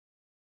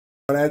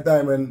One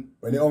time when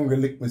the hungry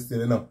lick me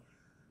still, you know,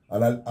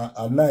 and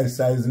a nice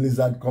size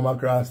lizard come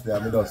across there,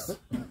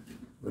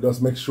 we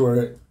just make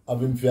sure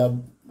have him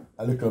for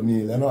a little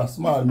meal, you know, a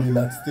small meal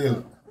that's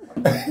still.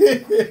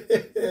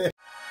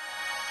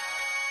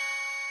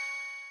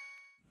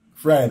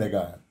 Friday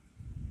gone.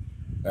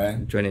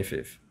 Right?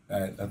 25th.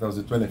 Right, that was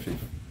the 25th.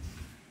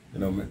 You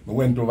know, I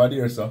went over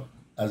there, so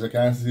as you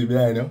can see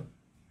behind you,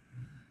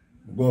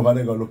 go over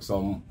there go look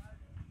some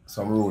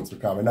roots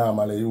because we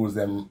normally use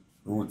them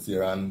roots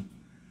here and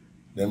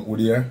them wood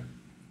here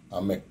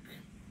and make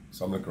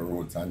some little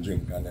roots and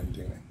drink and them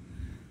thing.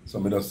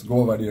 So I just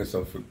go over there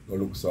so go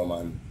look some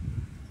and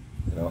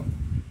you know,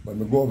 when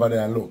we go over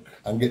there and look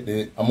and get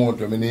the amount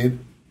we need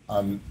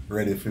and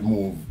ready to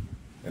move.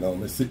 You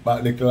know, I sit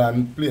back little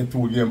and play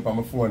 2 games on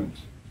my phone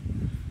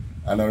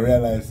and I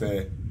realize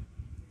the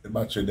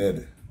battery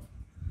dead.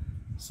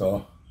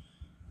 So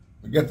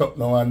I get up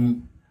now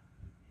and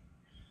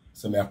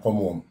so I come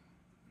home.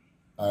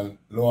 And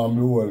lo and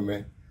behold,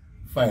 me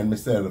find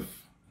myself,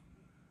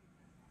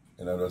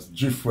 you know, just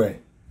drift way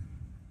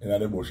in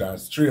the bush and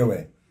stray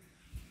away.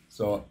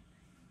 So,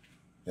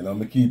 you know,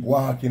 I keep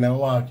walking and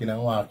walking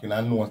and walking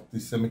and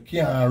notice I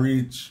can't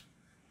reach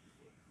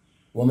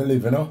where I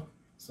live, you know.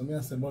 So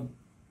I say, but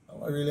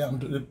what really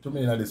happened to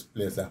me in this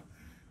place?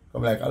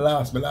 Come like, I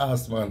lost my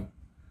last man.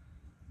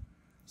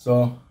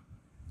 So,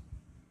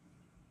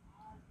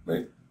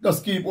 I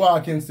just keep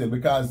walking still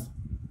because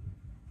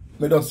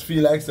I just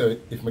feel like so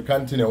if I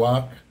continue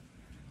walk,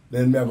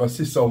 then I go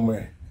see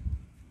somewhere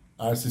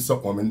or see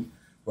something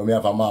when I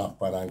have a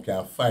map and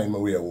can find my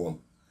way home.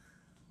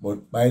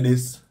 But by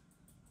this,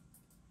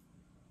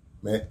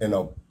 I end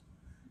up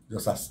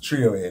just a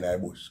stray away in the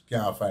bush,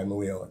 can't find my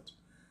way out.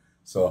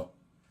 So,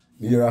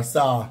 here I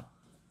saw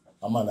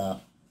a man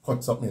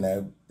cut something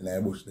in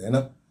the bush there, you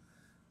know?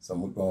 So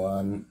I go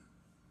and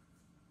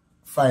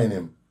find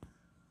him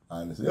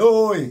and say,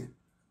 "Oi!"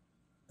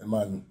 The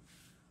man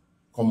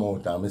come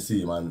out and I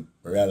see him and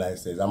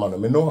realize says, "I'm man,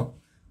 I know.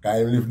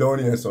 Because I live down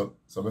here, so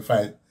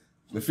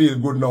I feel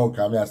good now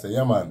because I say,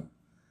 yeah man,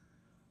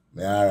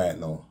 I'm alright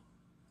now."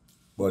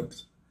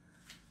 But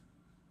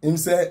him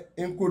say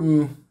him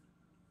couldn't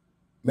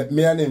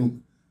me and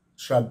him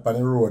trod on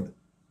the road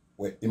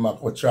where him a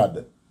go trod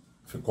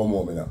if he come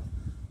home, you know.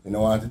 You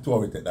know, I want to tour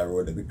with that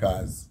road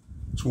because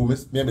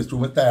maybe through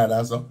me tired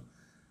also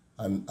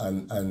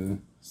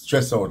and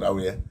stress out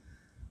away.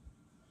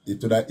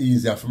 It would be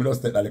easier for me to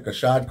take that like a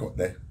shortcut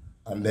there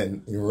and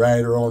then he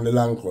ride around the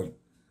long cut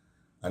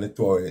and the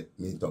tour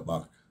meet up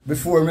back.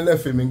 Before me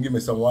left him, he give me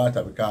some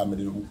water because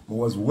I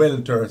was well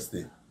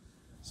thirsty.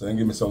 So he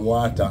give me some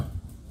water,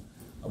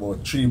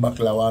 about 3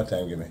 bottles of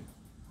water he give me.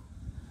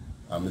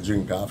 And I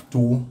drink half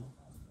 2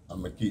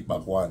 and I keep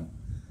back 1.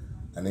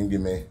 And then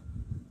give me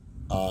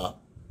about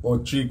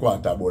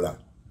 3/4 bowl.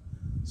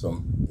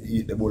 So I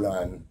eat the bowl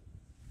and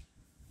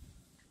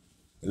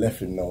I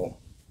left him now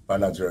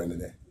on that journey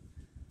there.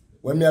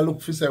 When I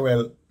look for say,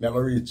 well, I go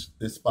reach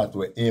the spot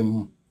where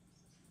him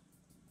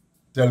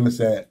tell me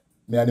say,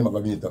 me and him are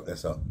going to meet up there,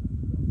 so.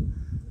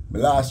 I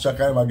last track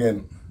him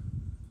again.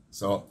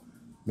 So,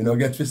 I don't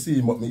get to see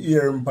him, but I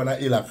hear him on a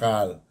hill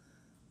call.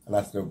 And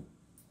I say,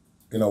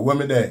 you know,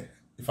 when I there,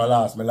 if I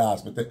last,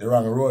 I take the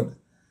wrong road.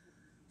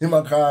 Him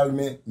a call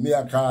me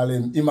a call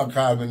him, him a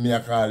call me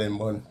a call him,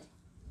 but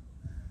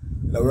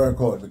it don't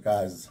work out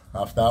because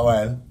after a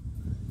while,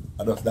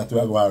 I just that we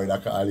go with a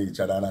call each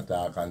other and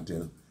talk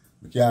until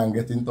we can't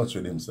get in touch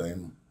with him, so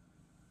him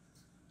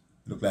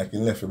look like he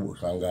left the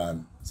bush and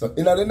gone. So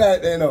in the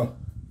night, you know,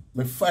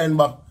 I find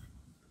back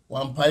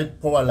one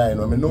pipe power line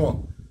where I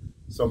know.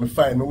 So I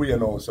find my way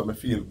now, so I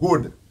feel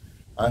good.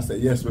 And say,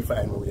 yes, we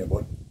find my way.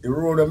 But the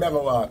road I never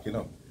walk, you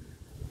know,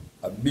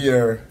 a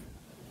bare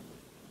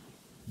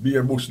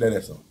bush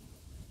there, so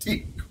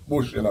thick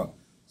bush, you know.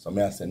 So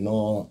I say,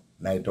 no,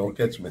 night will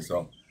catch me,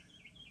 so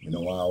I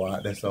don't want to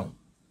walk there, so.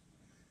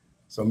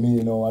 So me,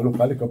 you know, I look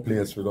at a little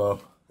place to go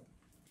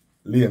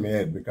lay my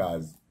head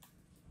because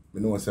I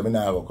know I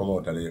never come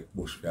out of the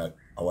bush for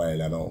a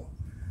while now.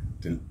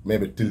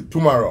 Maybe till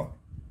tomorrow.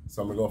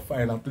 So I go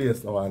find a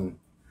place now and,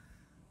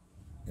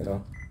 you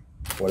know,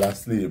 fall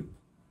asleep.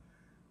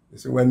 You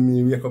see, when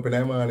me wake up in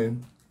the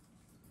morning,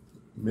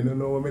 I don't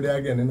know where I'm there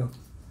again, you know.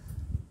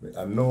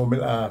 I know me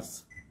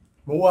last.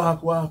 I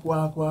walk.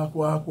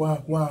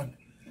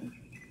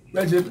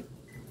 Imagine,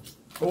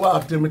 I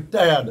walk till I'm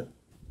tired.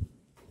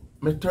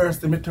 Me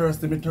thirsty. Me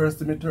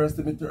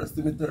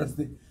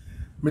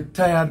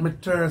tired, me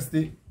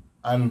thirsty.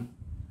 And,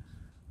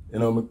 you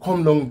know, me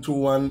come down to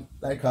one,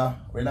 like a,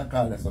 what do I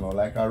call this, you know,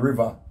 like a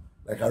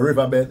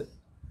riverbed,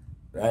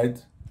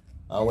 right?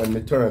 And when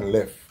me turn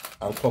left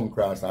and come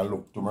across and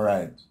look to my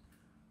right,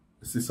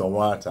 I see some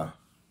water.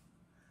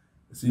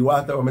 You see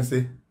water what I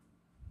see?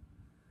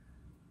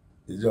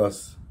 It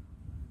just,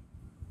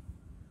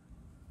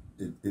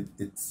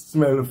 it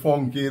smells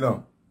funky, you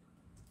know.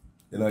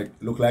 You know, it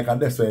look like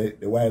that's why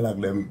the wild hog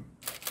them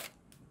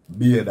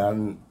beard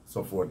and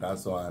so forth and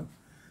so on.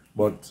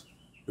 But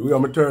the way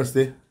I'm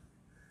thirsty,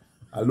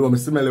 although I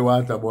smell the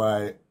water,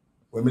 boy,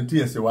 when I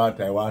taste the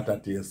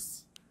water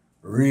tastes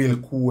real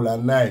cool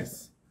and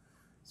nice.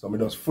 So I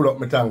just full up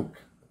my tank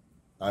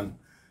and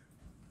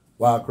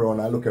walk around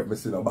and look at me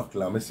see no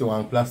buckle and I see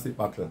one plastic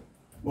buckle.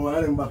 But one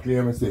of them buckle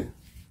here I see.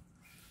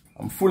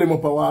 I'm full him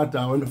up of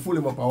water, when I full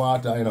him up of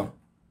water, you know.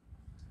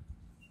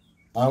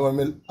 And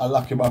when I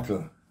lock the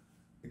buckle,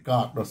 the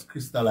cork just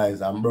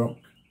crystallize and broke.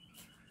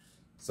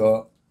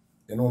 So,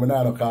 you know, I don't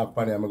have no cork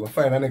pan here. I'm going to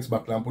find the next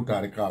buckle and put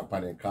on the cork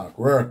pan and cork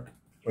work.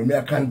 When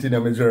I continue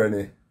my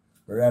journey,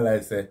 I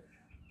realize that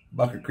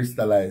buckle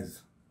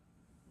crystallize.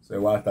 So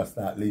the water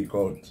start leak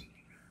out.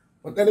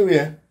 But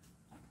anyway,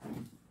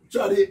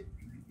 try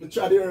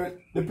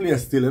the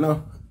place still, you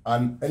know.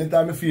 And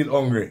anytime I feel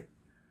hungry,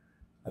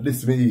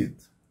 this me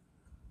eat.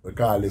 We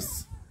call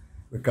this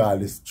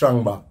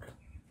strong back.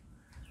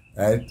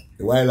 Right?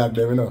 The wild like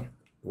them, you know.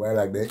 The wild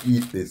like they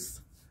eat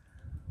this.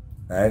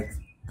 Right?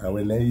 And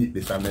when they eat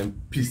this and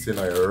then piss, you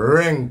know,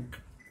 rank.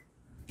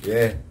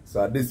 Yeah.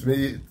 So this me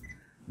eat.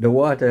 The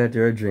water that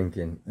you're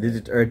drinking, did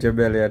it hurt your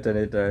belly at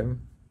any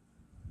time?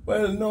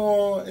 Well,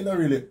 no, it don't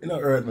really, it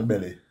don't hurt my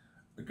belly.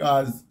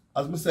 Because,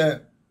 as I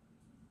say,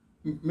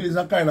 me is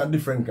a kind of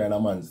different kind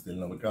of man still, you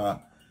know, because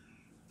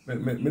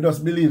me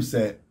just believe,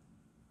 say,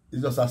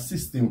 it's just a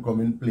system come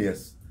in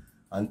place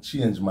and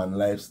change my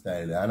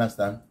lifestyle, you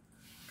understand?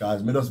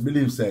 Because me just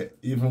believe, say,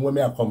 even when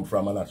I come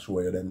from and I show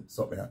you them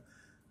something, I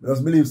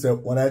just believe, say,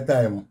 one at a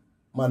time,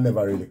 man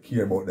never really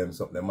care about them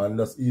something, man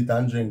just eat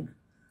and drink.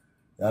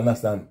 You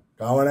understand?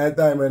 Because one at a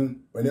time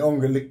when the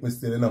hungry lick me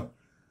still, you know,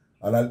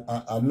 and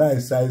a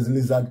nice size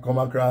lizard come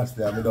across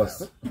there,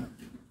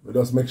 we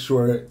just make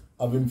sure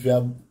have him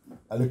for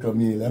a little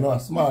meal, you know, a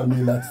small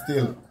meal that's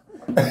still.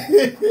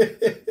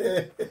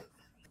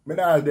 Me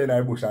not dead in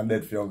the bush and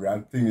dead for hungry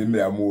and thinking me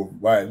I move.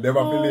 Why?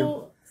 Never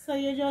believe. So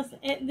you just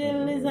ate the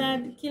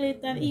lizard, kill it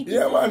and eat it?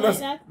 Yeah, man,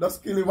 like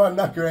just kill him and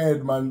knock your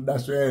head, man.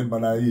 Dash your head,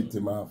 man, and eat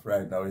him off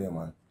right away,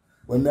 man.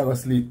 When me go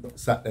sleep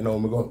Saturday now,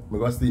 me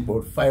go sleep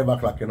about 5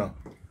 o'clock, you know.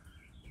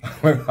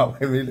 when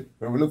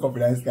we look up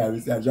in the sky, we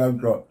see a John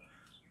Crow.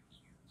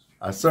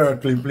 A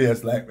circling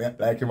place like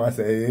him, I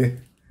say, hey,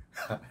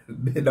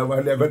 dead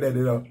man, they go dead,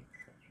 you know.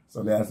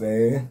 So me I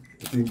say, hey,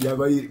 you think you're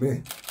going to eat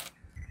me?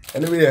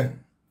 Anyway,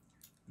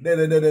 dead,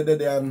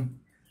 and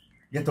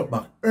get up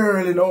back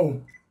early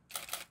now.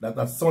 That's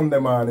a Sunday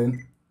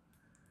morning.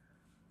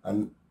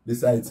 And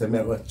decide to me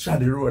go try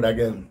the road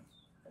again.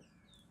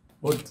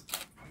 But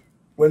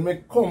when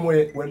me come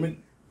with,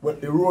 when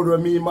the road where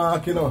me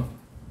mark, you know,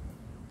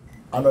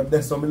 and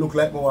that's how me look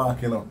like me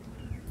walk, you know.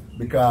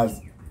 Because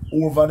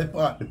over the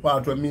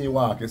part where me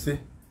walk, you see,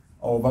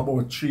 over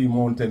about 3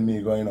 mountains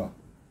me go, you know.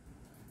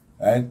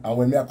 Right? And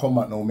when I come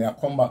back now, I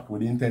come back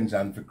with the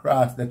intention to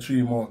cross the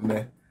 3 mountains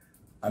there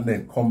and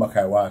then come back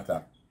I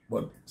water.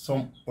 But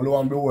some only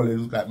one behold it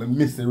look like me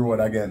miss the road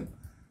again.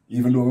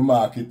 Even though me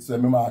mark it, so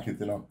me mark it,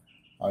 you know.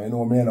 And you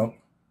know me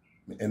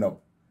end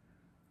up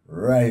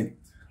right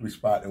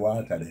which part of the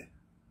water there.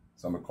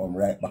 So I come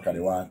right back at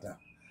the water.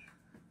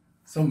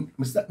 So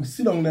I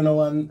sit down there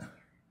now and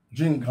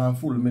drink and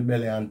full my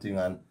belly and thing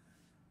and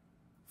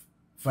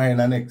find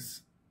the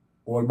next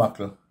old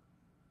buckle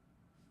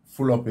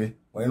full up it.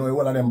 But you know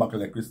one of them buckle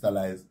they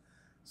crystallize.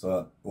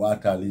 So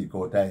water leak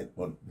out tight.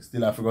 But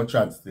still I forgot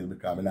chance still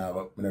because I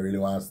don't really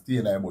want to stay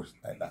in the bush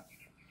like that.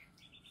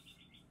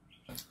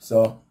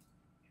 So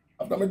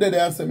after I did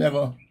there and say me I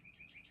go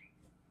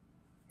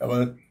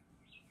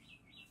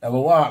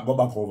walk go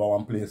back over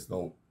one place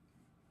now.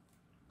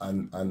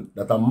 And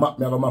that I map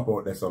me have a map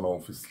out there so now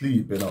for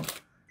sleep, you know.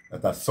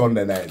 That a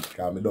Sunday night,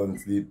 because I don't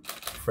sleep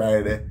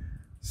Friday,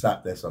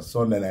 Saturday, so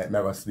Sunday night I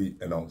never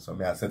sleep, you know. So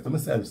I said to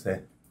myself,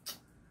 say,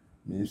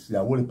 me see a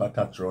whole heap of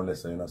touch around there,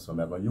 so you know, so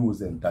I go use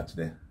them touch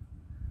there.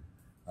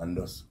 And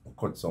just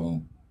cut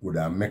some wood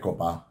and make up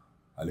a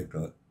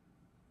little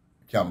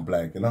camp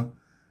like, you know.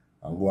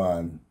 And go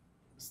and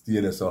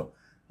stay there so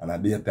and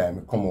at daytime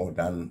I come out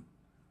and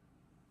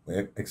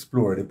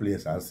explore the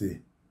place and see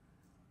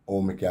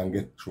how I can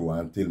get through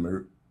until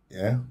me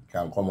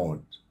can come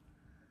out.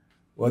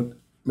 But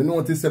I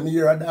notice that I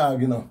hear a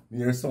dog, you know. I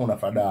hear the sound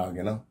of a dog,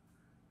 you know.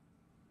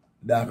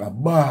 Dog a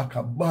bark.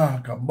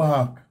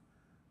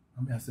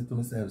 And I say to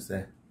myself,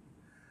 say,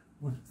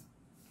 but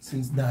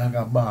since dog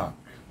a bark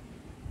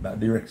that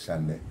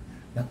direction there,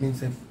 that means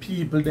that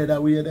people there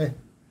that way there.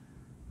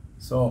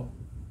 So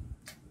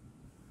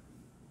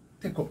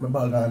take up my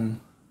bag and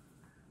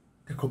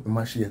take up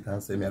my machete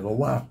and say, I go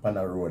walk on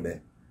the road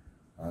there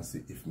and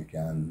see if I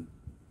can,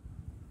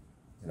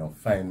 you know,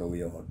 find my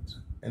way out.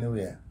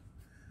 Anyway,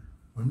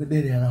 when I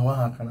did there and I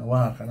walk.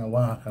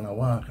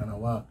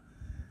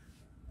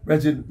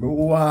 Reggie, I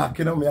walk,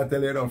 you know, I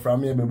tell you,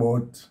 from maybe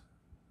about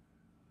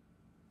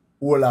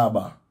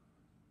Olaba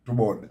to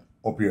about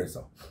up here,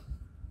 so.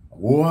 I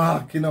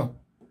walk, you know,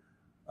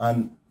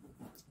 and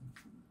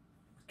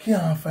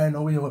can't find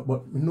a way out,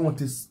 but I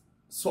notice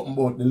something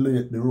about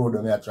the road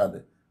when I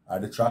tried or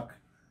the track.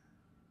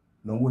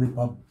 No only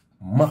for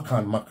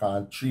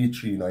macan, tree,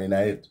 you know, in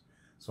it.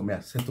 So I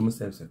said to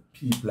myself, say,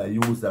 people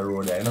use the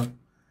road there, you know.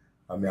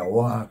 And I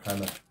walk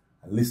and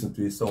listen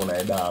to the sound of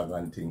the dog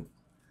and thing.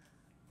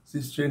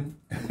 See, string,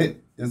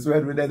 It's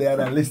when we there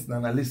and I listen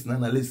and I listen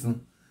and I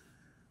listen.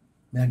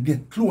 I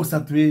get closer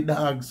to the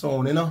dog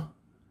sound, you know.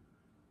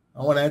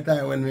 And one of the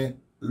time when we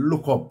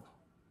look up,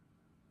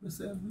 I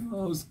say,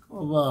 house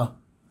cover.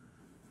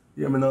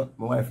 Yeah, me know,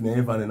 my wife named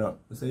Ivan, you know.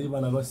 I say,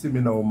 Ivan, I go see me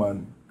now,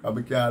 man. Because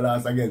I can't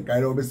last again. Because I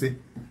know, I see,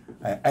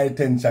 I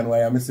tension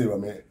why I see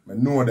what I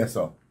know that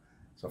so.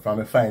 So from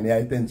me find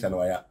the tension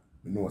why I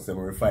know say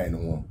me refine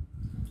home.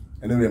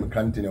 Anyway, I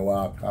continue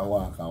walk and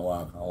walk and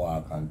walk and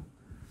walk. And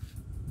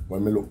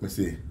when I look, I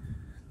see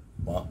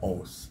one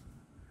house.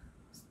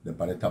 They're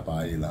on the top of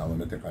the hill, and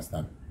when I take a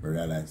stop, I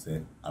realize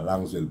say a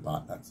Langsville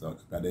Park. That's so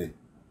the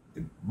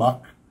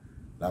back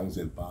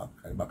Langsville Park,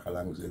 and the back of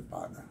Langsville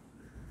Park.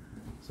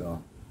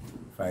 So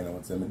find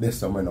out say there's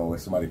somewhere now where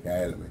somebody can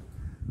help me.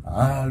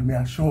 And me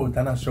I shout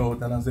and I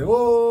say,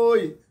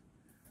 oi!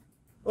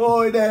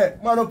 Oi there,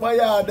 man up a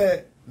yard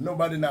there.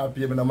 Nobody now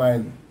pay me no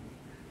mind.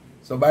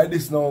 So by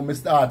this now, I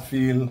start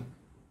feel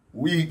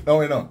weak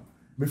now, you know.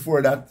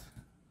 Before that,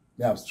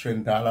 I have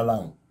strength all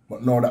along.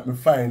 But now that I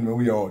find my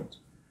way out,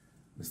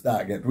 I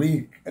start get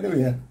weak.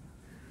 Anyway, I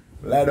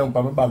lie down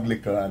on my bag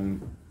little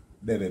and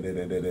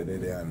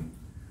and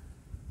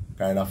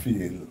kind of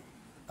feel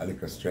a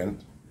little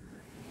strength.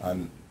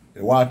 And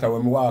the water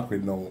when I walk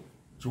with now,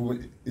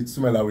 it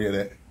smells away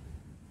there.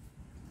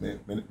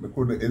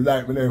 It's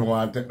like I never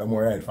want to take no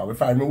more ride from. I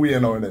find my way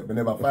now, I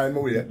never find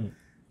my way, then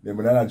I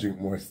never drink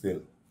more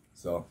still.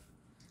 So,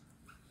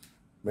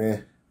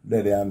 I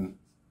and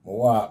I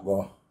walk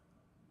go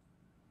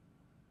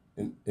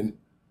in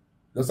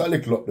just a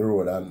little up the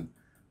road, and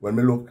when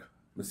I look,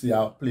 I see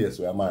a place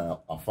where I'm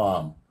a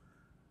farm.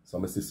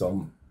 So I see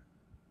some,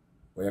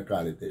 what you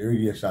call it, the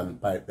irrigation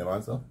pipe them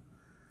and so.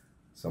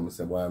 So I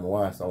say, boy, I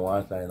want some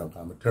water, you know,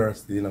 because I'm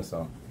thirsty, you know,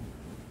 so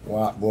I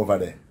walk go over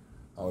there.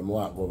 And when I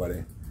walk over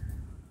there,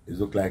 it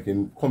look like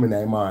him coming in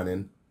the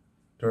morning,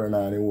 turn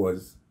on the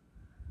hose,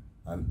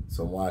 and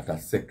some water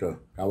settle.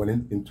 And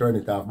when he turn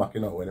it off back,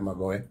 you know, when he go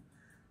away,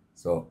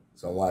 so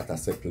some water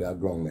settle at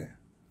ground there.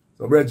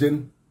 So,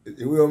 brethren,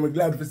 I'm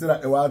glad to see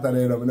that the water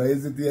there, you know, I don't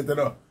hesitate, you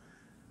know.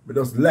 I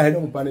just lie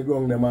down on the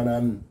ground there, man,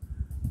 and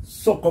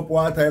suck up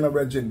water, you know,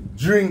 brethren.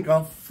 Drink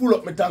and full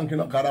up my tank, you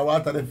know, because the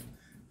water, there,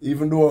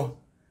 even though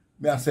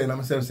I say to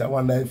myself, I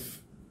wonder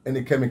if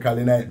any chemical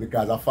in it,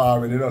 because I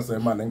far you know, so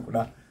man, then could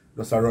have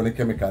just run the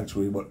chemical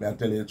through it, but I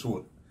tell you the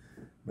truth.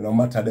 It don't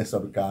matter this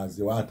because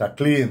the water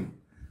clean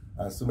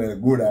and smell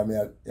good.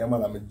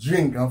 I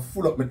drink and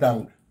full up my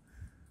tank.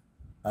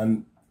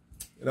 And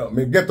you know,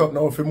 I get up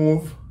now if I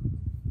move,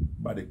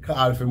 but the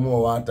call for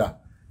more water.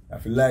 I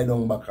have to lie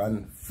down back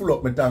and full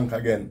up my tank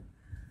again.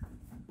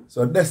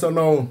 So that's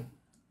now,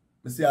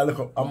 I see I look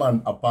up a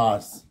man a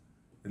pass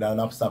with an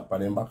knapsack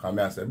on him back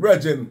and I say,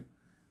 Brethren,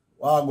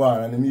 what go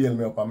on? And he yell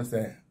me up and I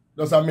say,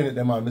 just a minute,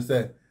 man. I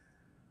say,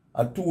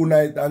 a 2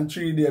 nights and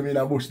 3 days in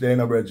a bush there in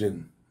a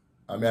brethren.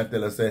 And I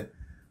tell her, say,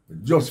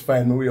 just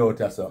find my way out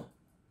here, so.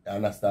 You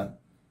understand?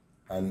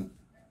 And,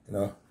 you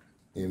know,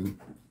 him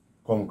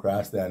come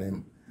across there and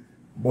him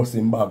bust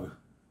him bag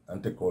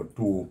and take out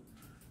two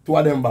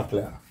of them back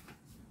there.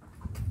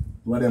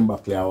 2 of them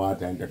back there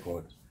water and take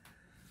out.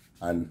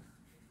 And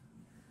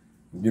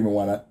give me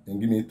one,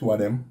 and give me 2 of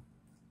them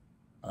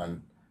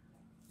and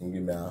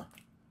give me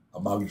a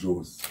bag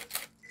juice.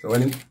 So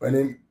when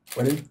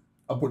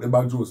I put the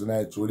bag juice and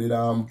I throw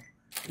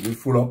it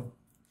full up.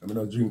 I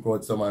just drink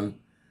out some and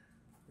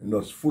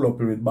just full up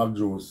with bag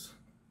juice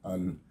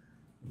and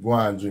go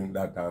and drink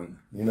that, and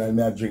you know when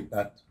I drink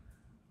that,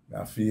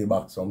 I feel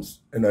back some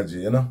energy,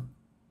 you know.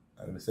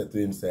 And I said to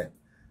him, say,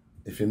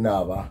 if you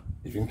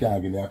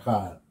can't give me a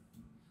call.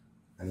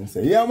 And he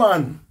said, yeah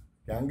man,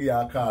 can give you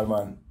a call,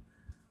 man.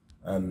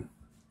 And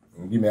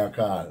give me a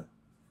call.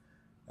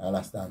 You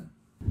understand?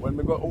 When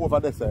we go over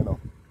this, you know,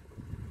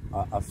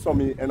 I saw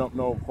me end up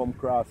now come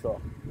cross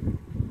so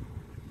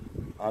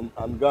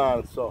and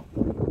gone so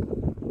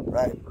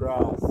right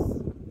cross.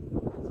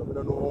 So we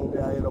don't know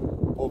how I end up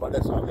over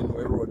there, so I'm in the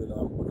road, you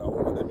know, but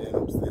over them end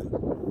up still.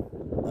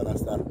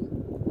 Understand?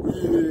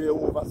 Way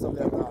over so we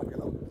are talking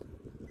about.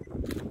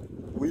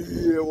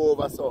 Way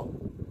over so.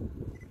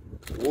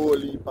 Whole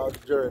heap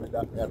of journey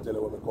that I tell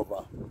you when we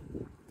cover.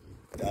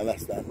 You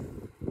understand?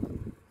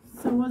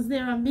 So was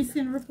there a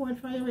missing report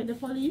for you with the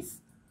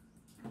police?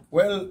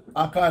 Well,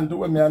 I can't do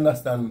what me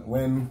understand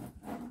when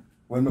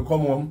we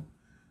come home,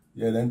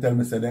 yeah, then tell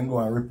me say then go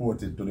and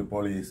report it to the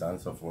police and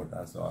so forth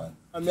and so on.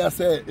 And me I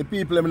say the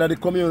people in the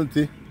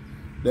community,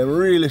 they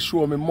really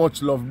show me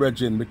much love,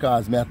 brethren,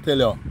 because me I tell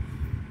you,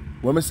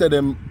 when me say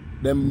them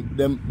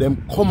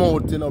come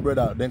out, you know,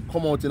 brother, them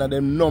come out in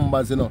them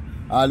numbers, you know,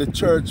 all the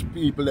church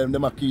people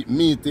them a keep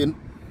meeting,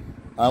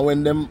 and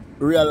when them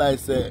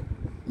realize me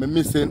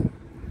missing,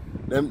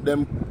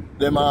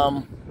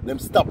 them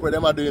stop where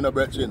them are doing, you know,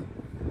 brethren,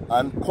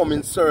 and come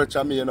in search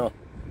of me, you know.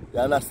 You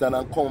understand?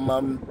 And come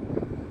and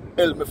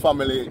help my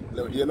family.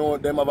 You know,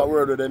 them have a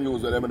word with them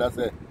use with them and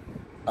say,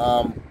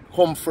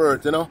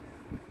 comfort, you know.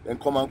 Then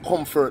come and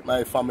comfort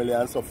my family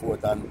and so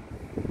forth. And,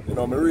 you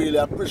know, I really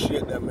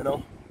appreciate them, you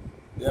know.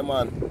 Yeah,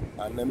 man.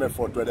 And them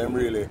effort where them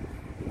really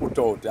put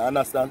out. You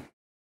understand?